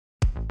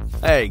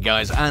Hey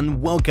guys, and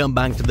welcome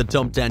back to the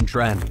Top 10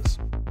 Trends.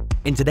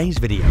 In today's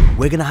video,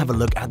 we're gonna have a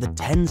look at the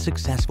 10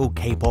 successful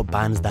K-pop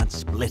bands that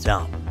split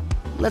up.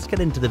 Let's get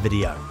into the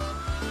video.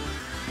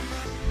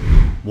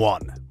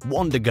 1.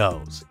 Wonder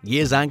Girls,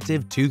 years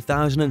active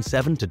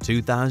 2007 to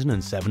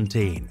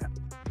 2017.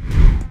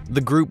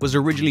 The group was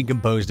originally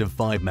composed of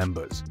 5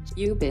 members.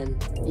 Yubin,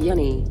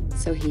 Yuni,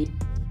 Sohee,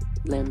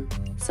 Lim,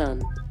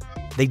 Sun.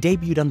 They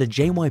debuted under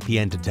JYP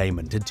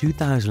Entertainment in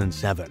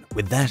 2007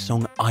 with their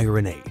song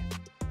Irony.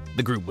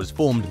 The group was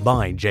formed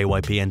by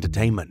JYP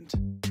Entertainment.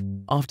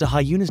 After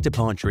i.o.i's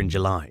departure in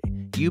July,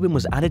 Yubin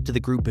was added to the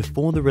group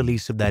before the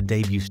release of their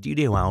debut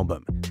studio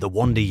album, The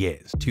Wonder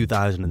Years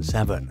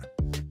 2007.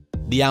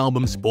 The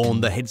album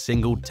spawned the hit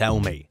single Tell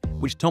Me,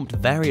 which topped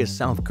various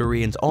South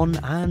Korean on-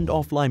 and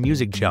offline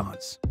music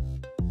charts.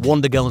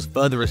 Wonder Girls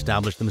further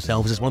established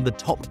themselves as one of the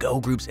top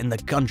girl groups in the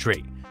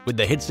country, with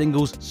the hit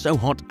singles So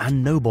Hot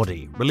and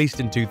Nobody,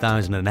 released in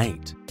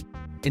 2008.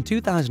 In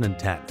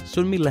 2010,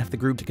 Sunmi left the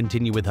group to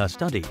continue with her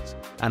studies,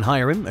 and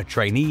Hyrim, a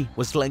trainee,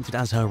 was selected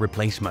as her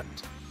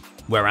replacement.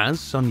 Whereas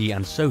Sunyi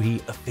and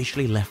Sohee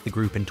officially left the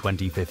group in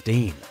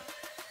 2015.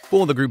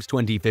 For the group's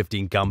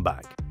 2015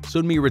 comeback,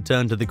 Sunmi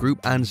returned to the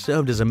group and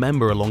served as a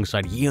member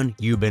alongside Yeon,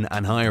 Yubin,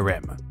 and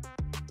Hyrim.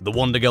 The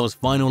Wonder Girls'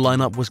 final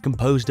lineup was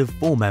composed of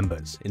 4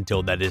 members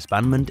until their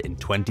disbandment in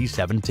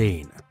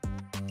 2017.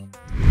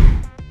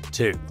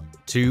 2.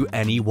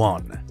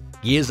 2NE1,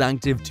 years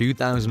active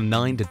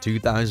 2009 to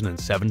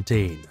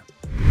 2017.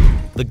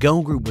 The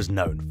girl group was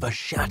known for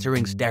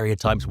shattering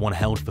stereotypes one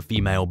held for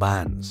female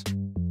bands.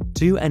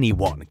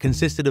 2NE1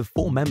 consisted of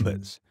 4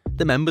 members.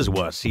 The members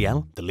were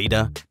CL, the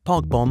leader,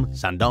 Park Bom,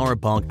 Sandara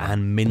Park,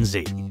 and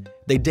Minzy.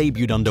 They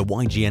debuted under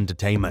YG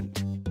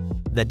Entertainment.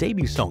 Their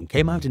debut song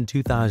came out in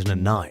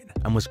 2009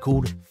 and was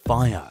called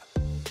Fire.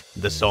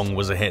 The song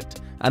was a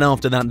hit, and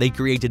after that they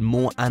created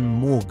more and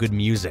more good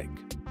music.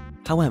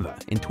 However,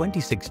 in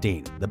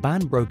 2016, the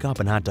band broke up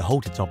and had to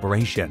halt its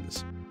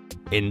operations.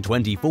 In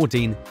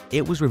 2014,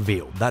 it was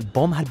revealed that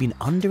Bom had been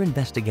under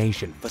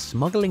investigation for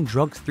smuggling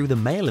drugs through the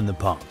mail in the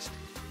past,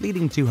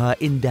 leading to her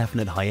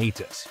indefinite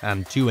hiatus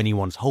and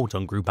 2NE1's halt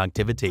on group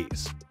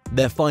activities.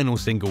 Their final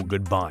single,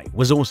 Goodbye,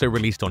 was also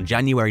released on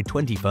January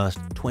 21,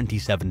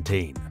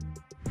 2017.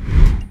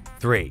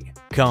 3.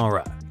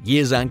 Kara,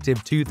 years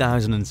active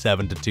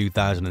 2007 to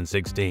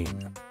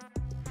 2016.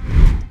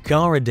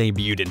 Kara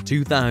debuted in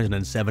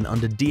 2007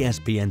 under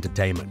DSP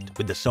Entertainment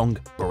with the song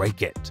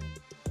Break It.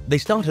 They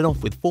started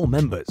off with 4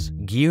 members,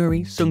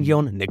 Gyuri,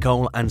 Sungyeon,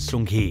 Nicole, and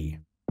Sunghee.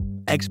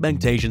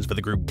 Expectations for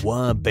the group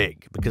were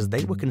big because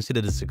they were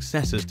considered as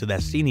successors to their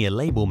senior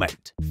label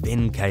mate,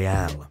 Fin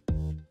KL.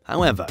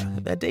 However,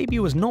 their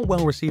debut was not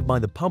well received by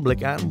the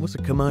public and was a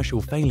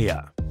commercial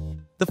failure.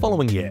 The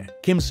following year,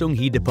 Kim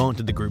Sung-hee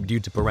departed the group due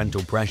to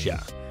parental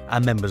pressure,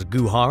 and members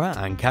Gu Hara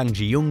and Kang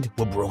Ji-young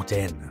were brought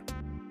in.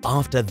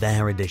 After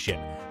their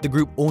addition, the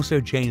group also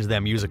changed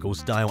their musical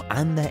style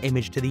and their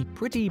image to the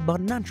pretty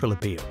but natural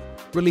appeal,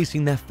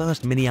 releasing their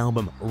first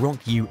mini-album Rock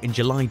You in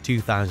July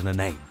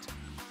 2008.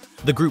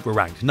 The group were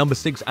ranked number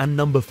 6 and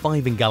number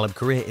 5 in Gallup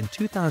Korea in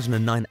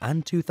 2009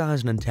 and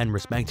 2010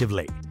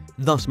 respectively,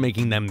 thus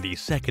making them the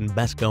second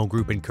best girl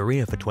group in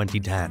Korea for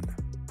 2010.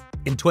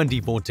 In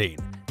 2014,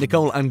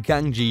 Nicole and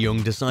Kang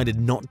Ji-young decided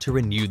not to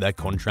renew their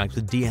contract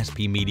with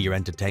DSP Media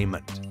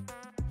Entertainment.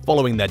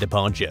 Following their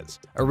departures,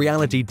 a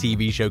reality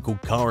TV show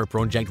called Kara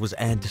Project was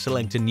aired to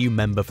select a new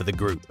member for the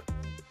group.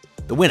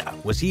 The winner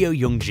was Hyo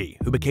Young-ji,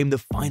 who became the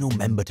final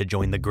member to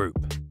join the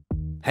group.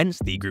 Hence,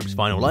 the group's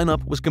final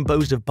lineup was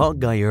composed of Park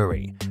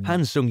Gyuri,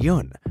 Han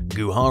Sung-yeon,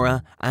 Gu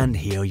Hara, and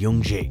Hyo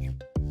Young-ji.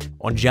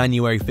 On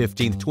January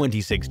 15,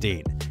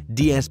 2016,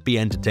 DSP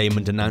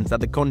Entertainment announced that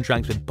the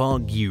contracts with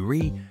Park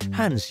Gyuri,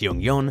 Han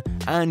Sung-yeon,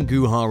 and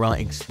Gu Hara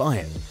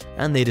expired,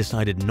 and they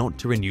decided not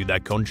to renew their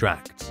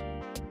contracts.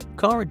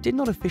 Kara did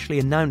not officially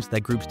announce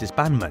their group's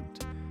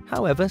disbandment.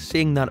 However,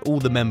 seeing that all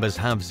the members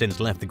have since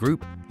left the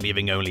group,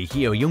 leaving only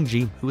Hyo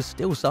Young-ji, who is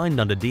still signed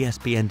under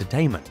DSP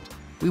Entertainment,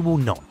 we will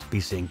not be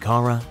seeing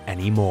Kara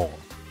anymore.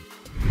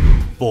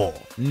 4.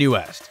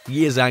 Newest,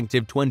 years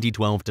active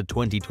 2012 to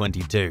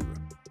 2022.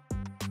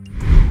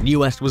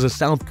 Newest was a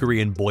South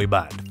Korean boy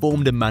band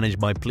formed and managed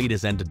by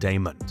Pledis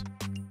Entertainment.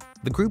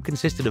 The group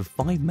consisted of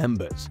 5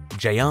 members,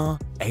 JR,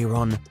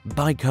 Aaron,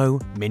 Baiko,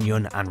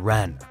 Minhyun, and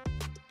Ren.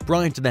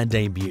 Prior to their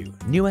debut,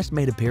 Newest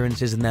made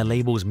appearances in their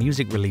label's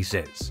music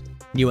releases.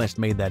 Newest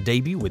made their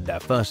debut with their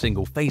first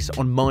single Face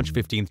on March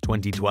 15,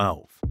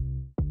 2012.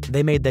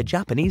 They made their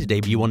Japanese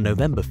debut on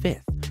November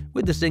 5th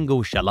with the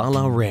single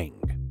Shalala Ring.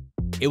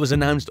 It was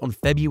announced on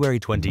February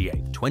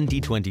 28,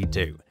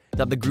 2022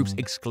 that the group's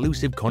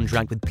exclusive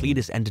contract with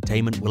Pledis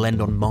Entertainment will end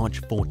on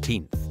March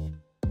 14th.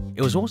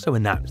 It was also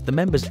announced the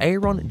members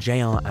Aaron,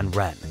 JR, and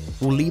Ren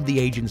will leave the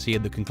agency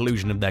at the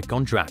conclusion of their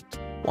contract,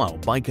 while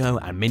Baiko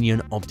and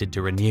Minhyun opted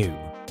to renew.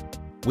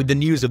 With the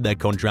news of their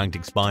contract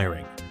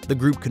expiring, the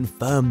group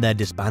confirmed their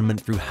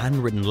disbandment through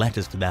handwritten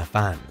letters to their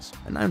fans,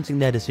 announcing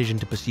their decision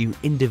to pursue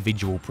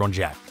individual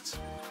projects.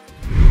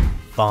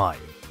 5.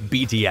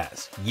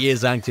 BTS,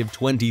 years active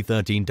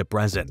 2013 to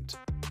present.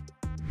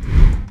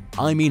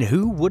 I mean,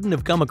 who wouldn't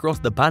have come across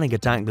the panic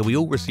attack that we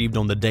all received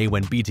on the day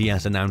when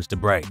BTS announced a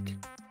break?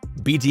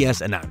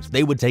 BTS announced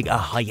they would take a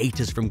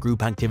hiatus from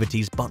group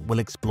activities but will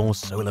explore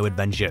solo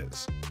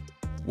adventures.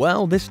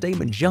 Well, this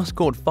statement just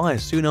caught fire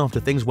soon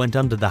after things went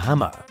under the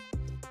hammer.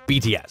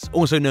 BTS,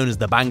 also known as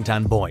the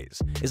Bangtan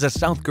Boys, is a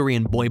South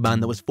Korean boy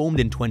band that was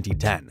formed in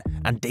 2010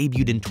 and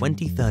debuted in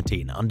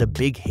 2013 under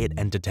Big Hit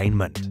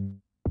Entertainment.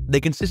 They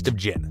consist of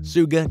Jin,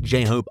 Suga,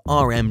 J-Hope,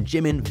 RM,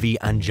 Jimin, V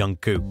and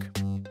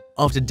Jungkook.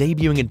 After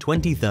debuting in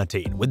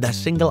 2013 with their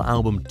single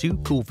album Too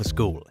Cool for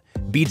School,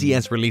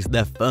 BTS released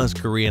their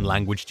first Korean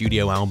language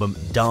studio album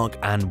Dark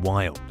and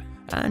Wild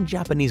and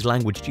Japanese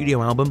language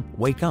studio album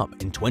Wake Up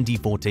in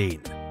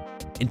 2014.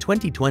 In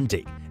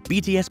 2020,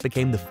 BTS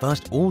became the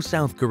first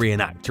all-South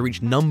Korean act to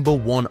reach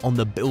 #1 on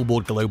the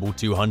Billboard Global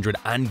 200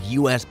 and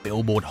US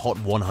Billboard Hot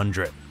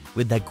 100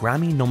 with their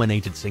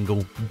Grammy-nominated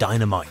single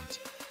Dynamite.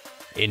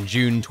 In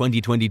June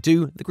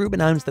 2022, the group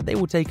announced that they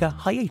will take a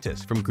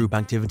hiatus from group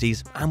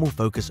activities and will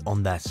focus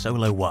on their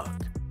solo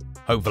work.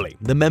 Hopefully,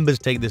 the members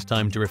take this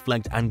time to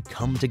reflect and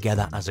come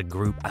together as a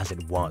group as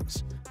it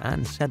was,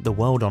 and set the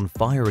world on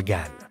fire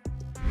again.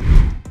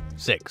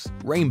 6.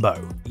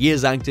 Rainbow,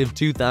 years active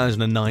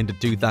 2009 to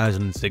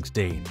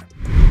 2016.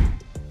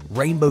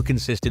 Rainbow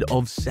consisted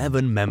of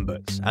 7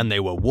 members, and they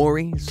were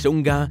Wori,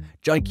 Sunga,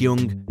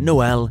 Jaekyung,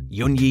 Noel,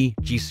 Yeonyi,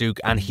 Jisuk,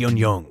 and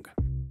Hyunyoung.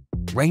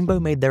 Rainbow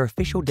made their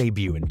official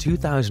debut in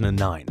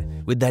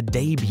 2009 with their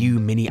debut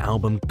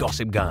mini-album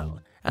Gossip Girl,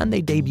 and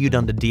they debuted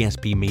under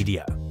DSP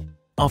Media.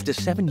 After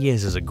 7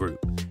 years as a group,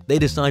 they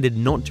decided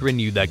not to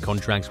renew their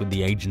contracts with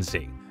the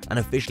agency and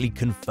officially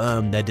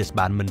confirmed their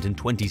disbandment in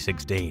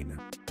 2016.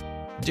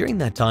 During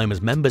their time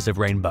as members of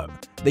Rainbow,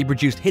 they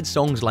produced hit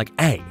songs like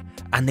A,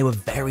 and they were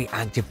very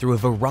active through a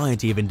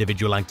variety of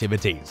individual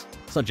activities,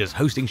 such as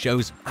hosting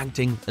shows,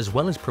 acting, as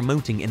well as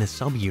promoting in a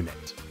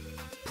subunit.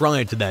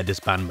 Prior to their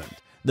disbandment,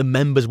 the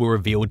members were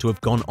revealed to have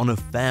gone on a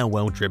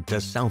farewell trip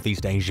to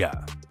Southeast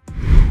Asia.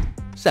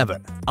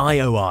 7.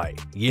 i.o.i,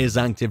 years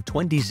active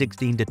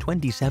 2016 to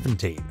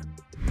 2017.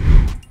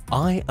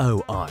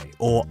 i.o.i,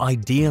 or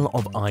Ideal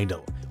of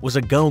Idol, was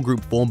a girl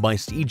group formed by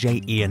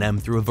CJ E&M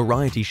through a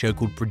variety show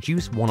called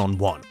Produce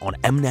 101 on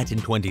Mnet in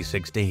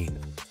 2016.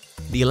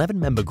 The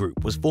 11-member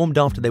group was formed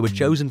after they were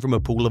chosen from a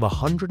pool of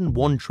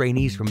 101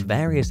 trainees from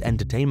various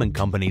entertainment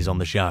companies on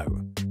the show.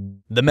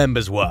 The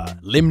members were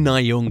Lim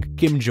Na-young,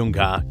 Kim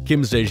Jung-ha,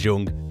 Kim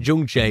Se-jung,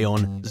 Jung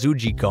Chae-on, Zoo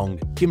Ji-kong,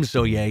 Kim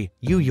So-ye,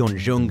 Yoo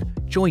Yeon-jung,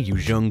 Choi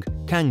Yoo-jung,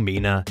 Kang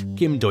Mina,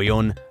 Kim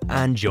Do-yeon,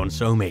 and Jeon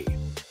So-mi.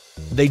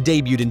 They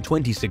debuted in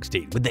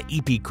 2016 with the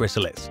EP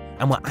Chrysalis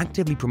and were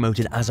actively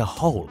promoted as a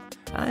whole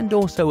and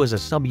also as a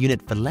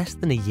subunit for less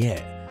than a year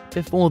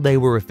before they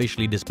were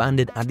officially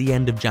disbanded at the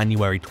end of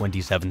January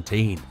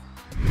 2017.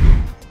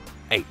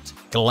 8.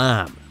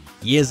 Glam,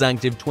 years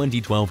active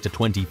 2012 to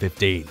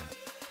 2015.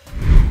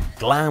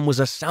 Glam was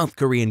a South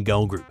Korean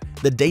girl group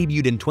that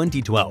debuted in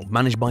 2012,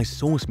 managed by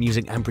Source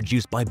Music and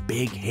produced by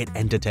Big Hit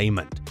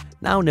Entertainment,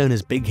 now known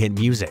as Big Hit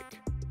Music.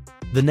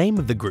 The name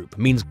of the group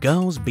means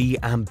Girls Be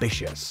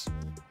Ambitious.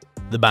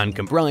 The band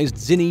comprised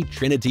Zinni,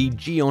 Trinity,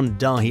 Jiyeon,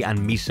 Dahi, and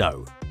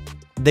Miso.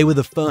 They were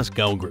the first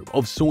girl group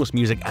of Source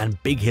Music and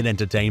Big Hit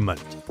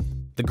Entertainment.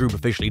 The group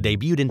officially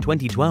debuted in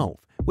 2012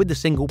 with the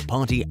single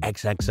Party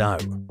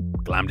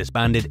XXO. Glam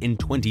disbanded in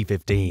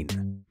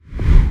 2015.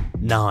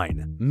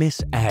 9.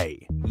 Miss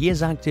A,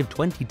 years active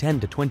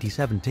 2010 to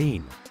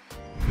 2017.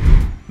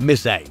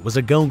 Miss A was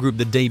a girl group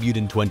that debuted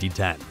in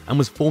 2010 and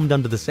was formed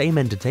under the same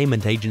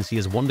entertainment agency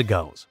as Wonder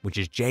Girls, which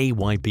is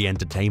JYP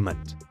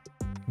Entertainment.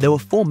 There were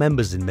 4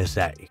 members in Miss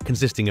A,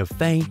 consisting of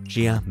Faye,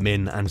 Jia,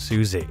 Min, and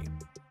Suzy.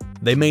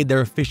 They made their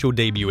official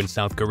debut in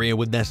South Korea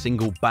with their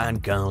single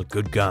Bad Girl,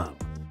 Good Girl.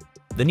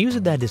 The news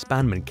of their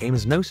disbandment came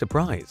as no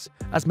surprise,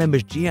 as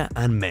members Jia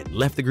and Min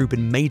left the group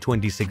in May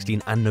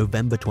 2016 and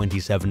November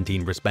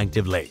 2017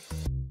 respectively.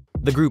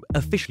 The group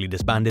officially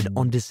disbanded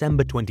on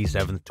December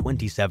 27,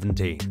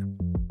 2017.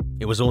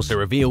 It was also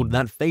revealed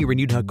that Faye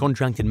renewed her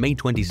contract in May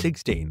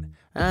 2016,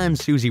 and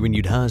Suzy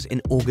renewed hers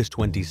in August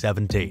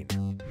 2017.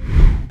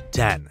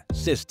 10.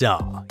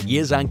 SISTAR,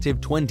 years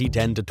active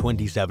 2010 to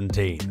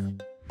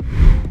 2017.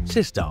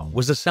 SISTAR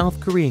was a South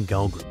Korean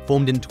girl group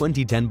formed in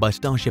 2010 by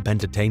Starship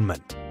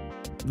Entertainment.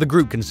 The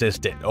group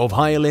consisted of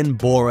Hyolyn,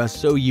 Bora,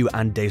 Soyu,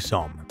 and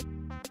Daesom.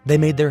 They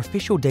made their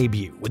official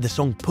debut with the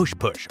song Push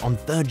Push on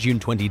 3rd June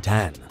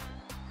 2010.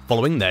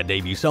 Following their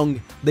debut song,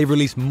 they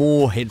released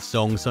more hit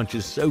songs such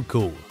as So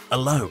Cool,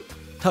 Alone,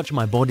 Touch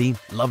My Body,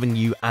 Loving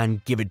You,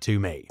 and Give It To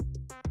Me.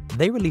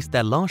 They released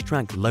their last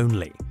track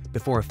Lonely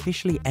before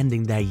officially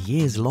ending their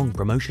years-long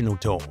promotional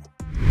tour.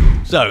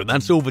 So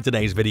that's all for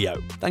today's video.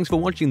 Thanks for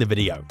watching the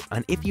video,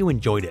 and if you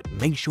enjoyed it,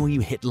 make sure you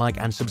hit like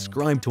and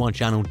subscribe to our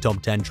channel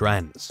Top 10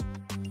 Trends.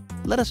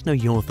 Let us know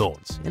your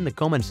thoughts in the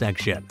comment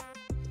section.